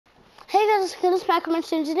Hey guys, this is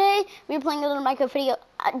Minecraft, and today we're playing another Minecraft video,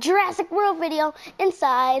 a Jurassic World video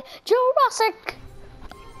inside Jurassic.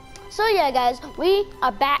 So yeah, guys, we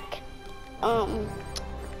are back,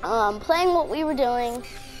 playing what we were doing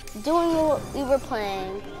what we were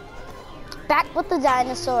playing. Back with the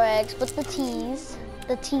dinosaur eggs, with the T's,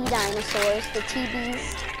 the T dinosaurs, the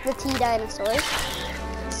TBs, the T dinosaurs.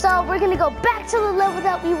 So we're gonna go back to the level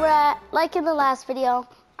that we were at, like in the last video.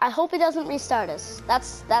 I hope it doesn't restart us.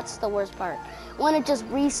 That's the worst part. When it just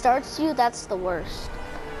restarts you, that's the worst.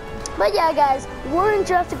 But yeah, guys, we're in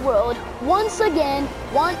Jurassic World once again.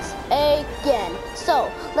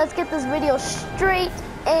 So let's get this video straight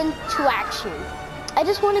into action. I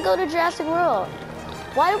just want to go to Jurassic World.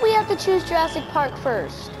 Why do we have to choose Jurassic Park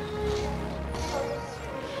first?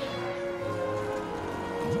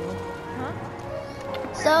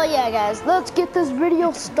 So yeah, guys, let's get this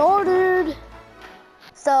video started.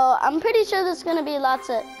 So I'm pretty sure there's gonna be lots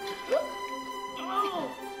of. Oh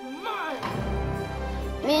my!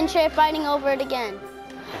 Me and Trey fighting over it again.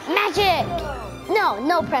 Magic!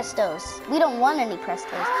 No prestos. We don't want any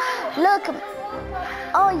prestos. Look.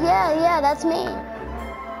 Oh yeah, that's me.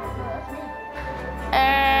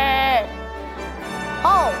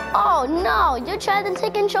 Oh no! You tried to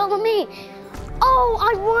take control of me. Oh,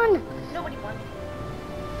 I won. Nobody won.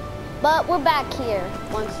 But we're back here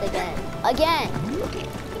once again.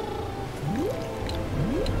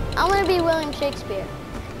 I want to be William Shakespeare.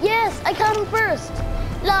 Yes, I caught him first.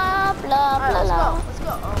 La blah blah blah. Let's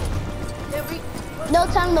go. No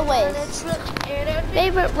time to waste.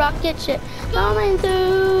 Favorite rocket ship coming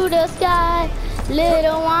through the sky.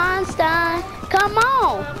 Little Einstein, come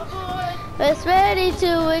on. It's ready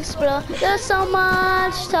to explore. There's so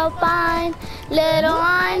much to find. Little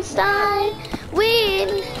Einstein, we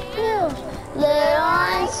do. Little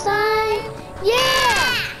Einstein,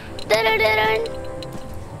 yeah.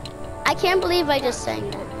 I can't believe I just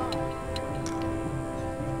sang that.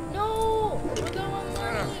 No, we're going on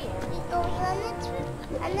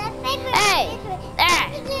Hey,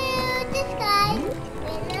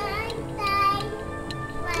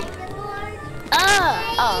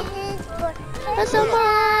 there's so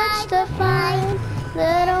much to find,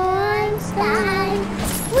 little Einstein.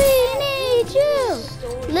 We need you,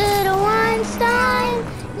 little Einstein.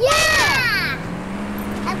 Yeah!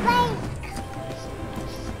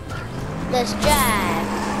 Let's drive.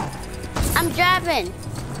 I'm driving. You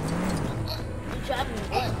driving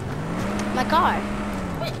what? My car.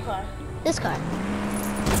 Which car? This car.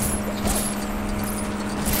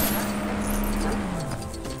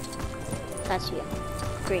 That's you.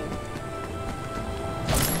 Green.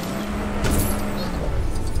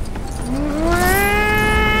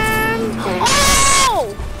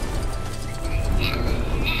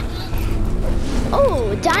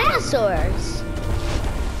 Oh, dinosaurs.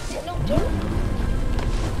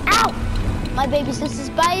 Ow! My baby sister's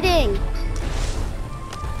biting.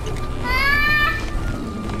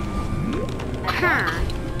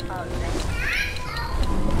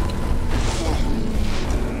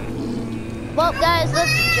 Well, guys,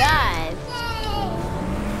 let's drive.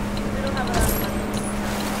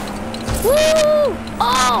 Woo!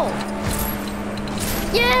 Oh!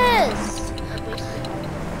 Yes!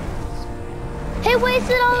 Hey,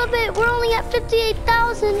 wasted all of it. We're only at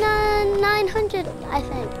 58,900, I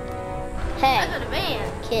think. Hey, I got a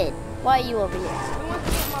van. kid, why are you over here? We want to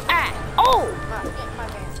get my van. Oh! Get my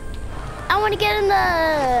van. I want to get in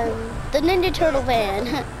the Ninja Turtle van.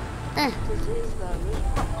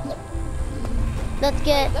 Let's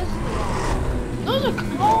get. Those are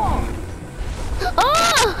claws.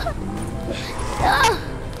 Oh! Oh!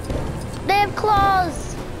 They have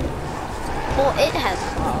claws. Well, it has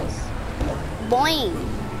claws. Boing.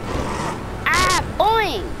 Ah,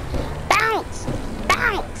 boing. Bounce.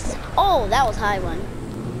 Bounce. Oh, that was a high one.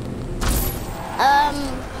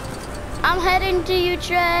 I'm heading to you,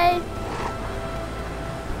 Trey.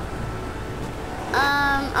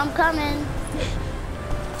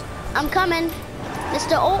 I'm coming.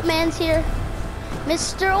 Mr. Oldman's here.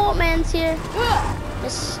 Mr. Oldman's here.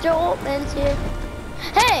 Mr. Oldman's here.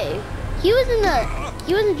 Hey, he was in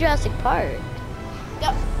Jurassic Park.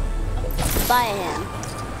 Yep. By him.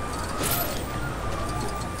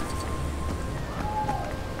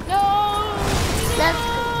 No. Let's.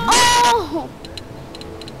 Oh!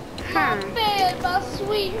 My van, my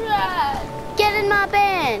sweet ride. Get in my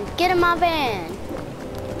van. Get in my van.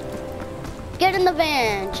 Get in the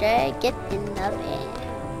van, Jay. Get in the van.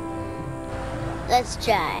 Let's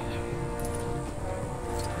try.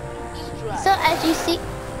 So as you see,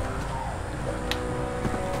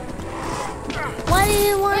 why do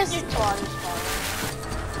you want to?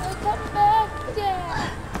 Come back,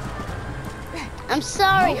 Dad. I'm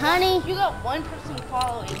sorry, honey. You got one person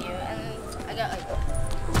following you, and then I got like.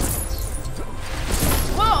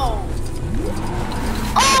 Whoa!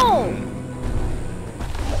 Oh!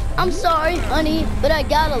 I'm sorry, honey, but I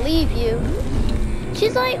gotta leave you.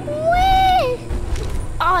 She's like, wait!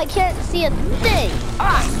 Oh, I can't see a thing.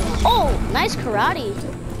 Ah! Oh, nice karate.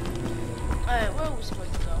 Alright, where are we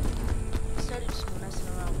supposed to go? Instead of just messing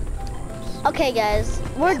around with the Okay, guys,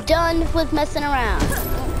 we're done with messing around.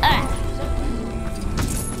 Ah.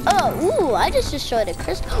 Oh, ooh, I just destroyed a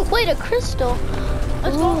crystal. Wait, a crystal?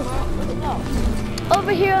 Let's go, bro. Let's go.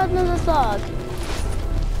 Over here under the log.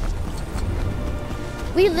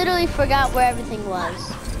 We literally forgot where everything was.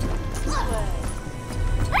 This way.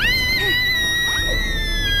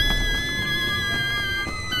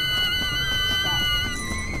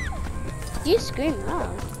 You scream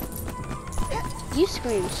loud. You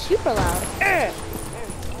scream super loud.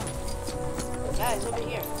 Guys, over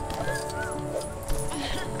here.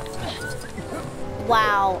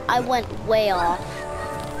 Wow, I went way off.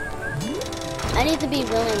 I need to be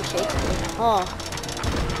William Shakespeare. Oh.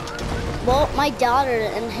 Well, my daughter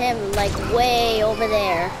and him, like, way over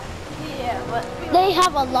there. Yeah, but... They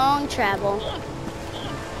have a long travel.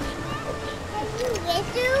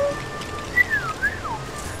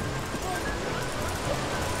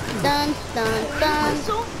 Dun, dun, dun.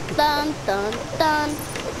 Dun, dun, dun. Dun, dun,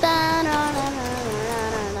 dun, dun,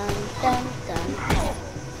 dun, dun.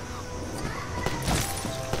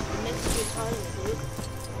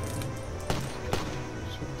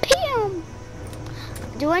 Bam!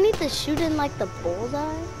 Do I need to shoot in like the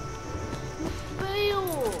bullseye?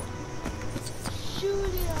 Fail! Shoot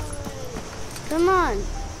it already! Come on,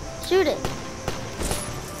 shoot it.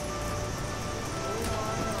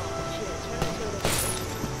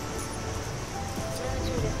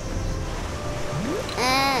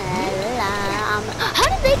 How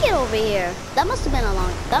did they get over here? That must have been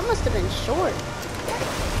that must have been short.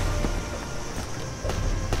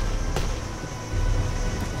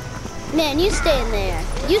 Man, you stay in there.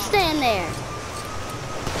 You stay in there.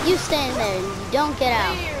 You stay in there and you don't get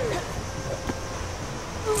out.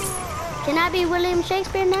 Can I be William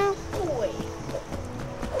Shakespeare now?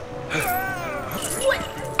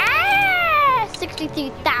 Ah!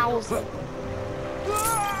 63,000.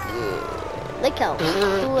 Look how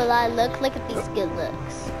cool I look. Look at these good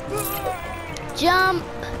looks. Jump.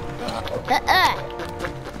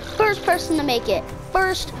 First person to make it.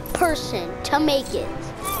 First person to make it.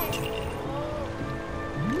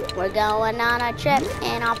 We're going on a trip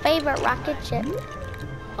in our favorite rocket ship.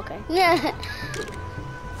 Okay.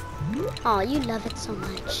 Oh, you love it so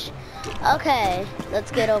much. Okay,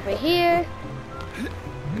 let's get over here.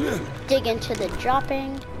 Dig into the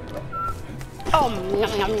dropping. Oh,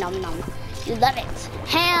 nom, nom, nom, nom. You love it.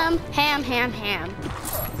 Ham, ham, ham, ham.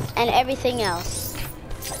 And everything else.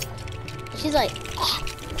 She's like,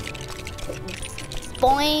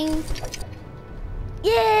 boing.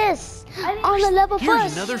 Yes! On the level Here's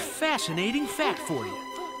first. another fascinating fact for you.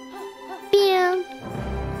 Bam.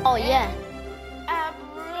 Oh, yeah.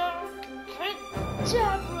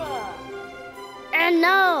 Abracadabra! And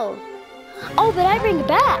no. Oh, but I bring it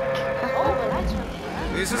back. Oh, but that's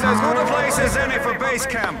right. This is as good a place as any for base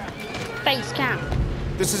camp. Face camp.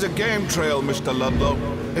 This is a game trail, Mr. Ludlow.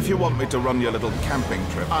 If you want me to run your little camping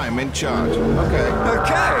trip, I'm in charge. Okay.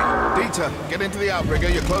 Okay. Dieter, get into the outrigger.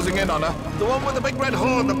 You're closing in on her. The one with the big red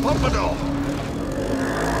horn, the pompadour.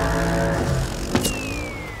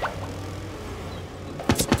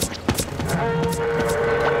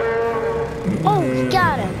 Oh, we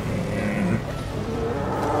got him.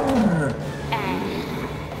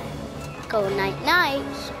 Go night-night.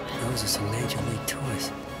 Those are some major league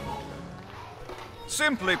toys.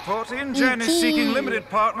 Simply put, InGen is seeking limited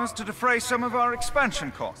partners to defray some of our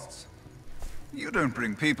expansion costs. You don't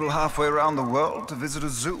bring people halfway around the world to visit a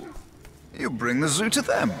zoo. You bring the zoo to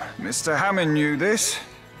them. Mr. Hammond knew this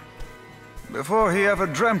before he ever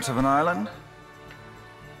dreamt of an island.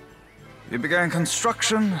 He began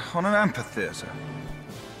construction on an amphitheater.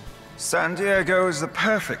 San Diego is the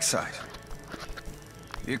perfect site.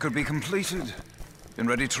 It could be completed and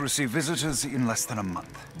ready to receive visitors in less than a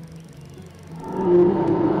month. We're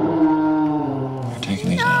taking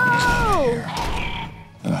these mountains out of here.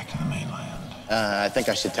 They're back to the mainland. I think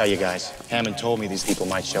I should tell you guys. Hammond told me these people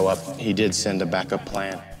might show up. He did send a backup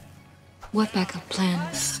plan. What backup plan?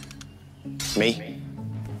 Me?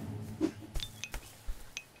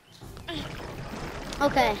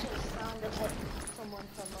 Okay.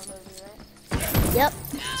 Yep.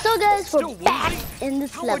 So guys, we're back in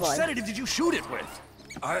this How level. much sedative did you shoot it with?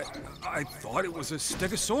 I thought it was a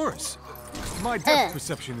stegosaurus. My depth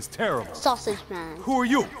perception is terrible. Sausage man. Who are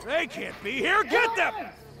you? They can't be here. Get them!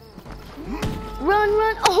 Run,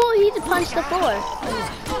 run. Oh, he just punched the floor.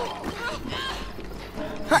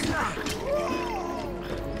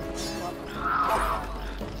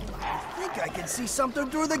 I think I can see something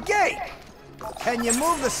through the gate. Can you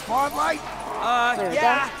move the spotlight?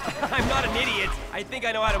 Yeah. I'm not an idiot. I think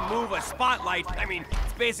I know how to move a spotlight. I mean,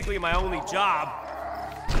 it's basically my only job.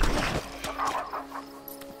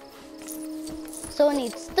 So it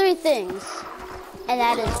needs 3 things, and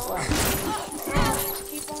that is what.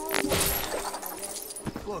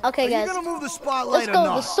 Okay, guys. Are you gonna move the spotlight Let's go. or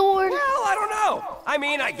not? The sword. Well, I don't know. I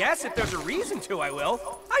mean, I guess if there's a reason to, I will.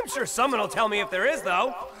 I'm sure someone will tell me if there is,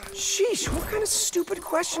 though. Sheesh, what kind of stupid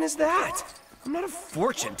question is that? I'm not a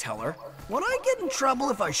fortune teller. Would I get in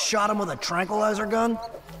trouble if I shot him with a tranquilizer gun?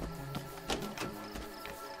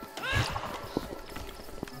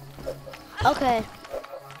 Okay.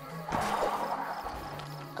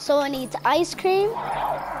 So it needs ice cream.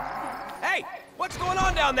 Hey, what's going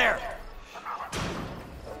on down there?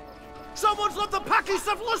 Someone's let the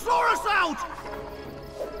Pachycephalosaurus out!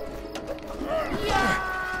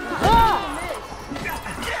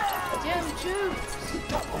 Damn juice.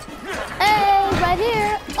 Hey, right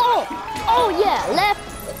here. Oh, oh yeah, left.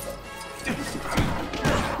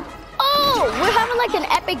 Oh, we're having like an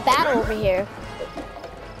epic battle over here.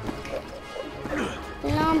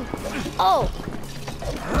 Oh,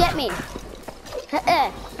 get me.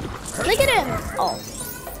 Look at him. Oh.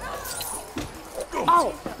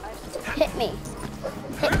 Oh, hit me.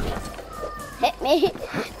 Hit me. Hit me.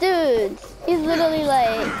 Dude, he's literally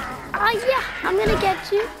like, yeah, I'm gonna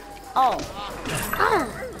get you. Oh.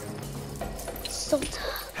 So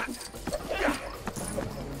tough.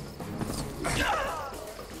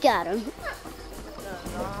 Got him.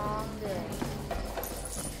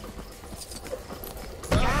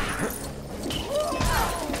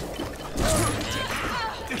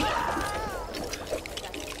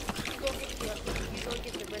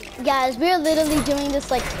 Guys, we're literally doing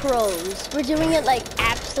this like pros. We're doing it like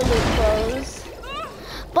absolute pros.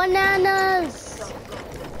 Bananas!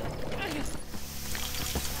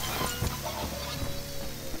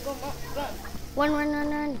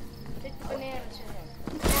 Run. Take the banana to him.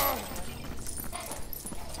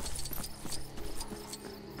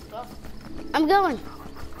 Go. I'm going.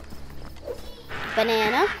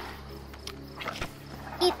 Banana.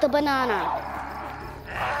 Eat the banana.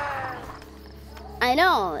 I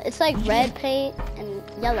know, it's like red paint and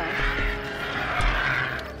yellow.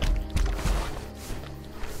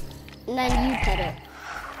 And then you pet it.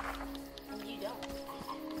 And you don't.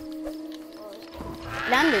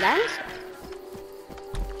 And I'm the dinosaur.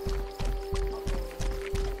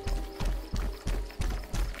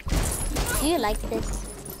 Do you like this?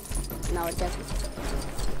 No, it doesn't.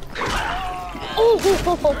 Oh!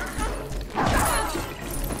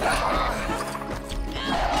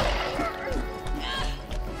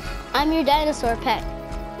 I'm your dinosaur pet.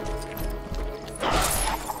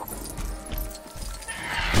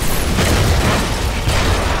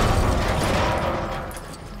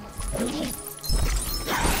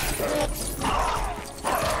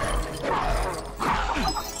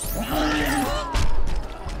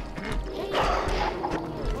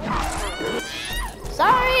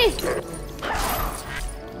 Sorry!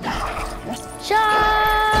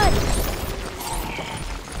 Shot!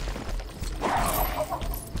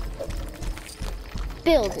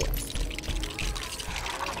 Build it.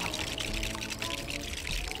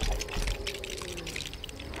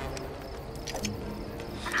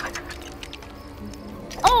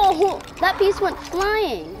 Oh, that piece went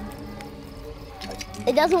flying.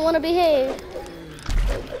 It doesn't want to behave.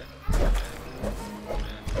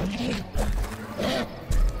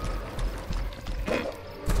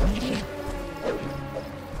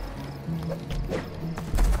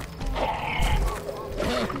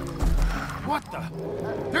 What the?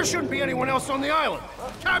 There shouldn't be anyone else on the island.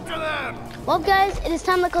 Capture them! Well, guys, it is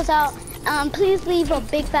time to close out. Please leave a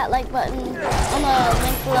big fat like button on the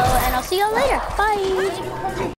link below, and I'll see y'all later. Bye.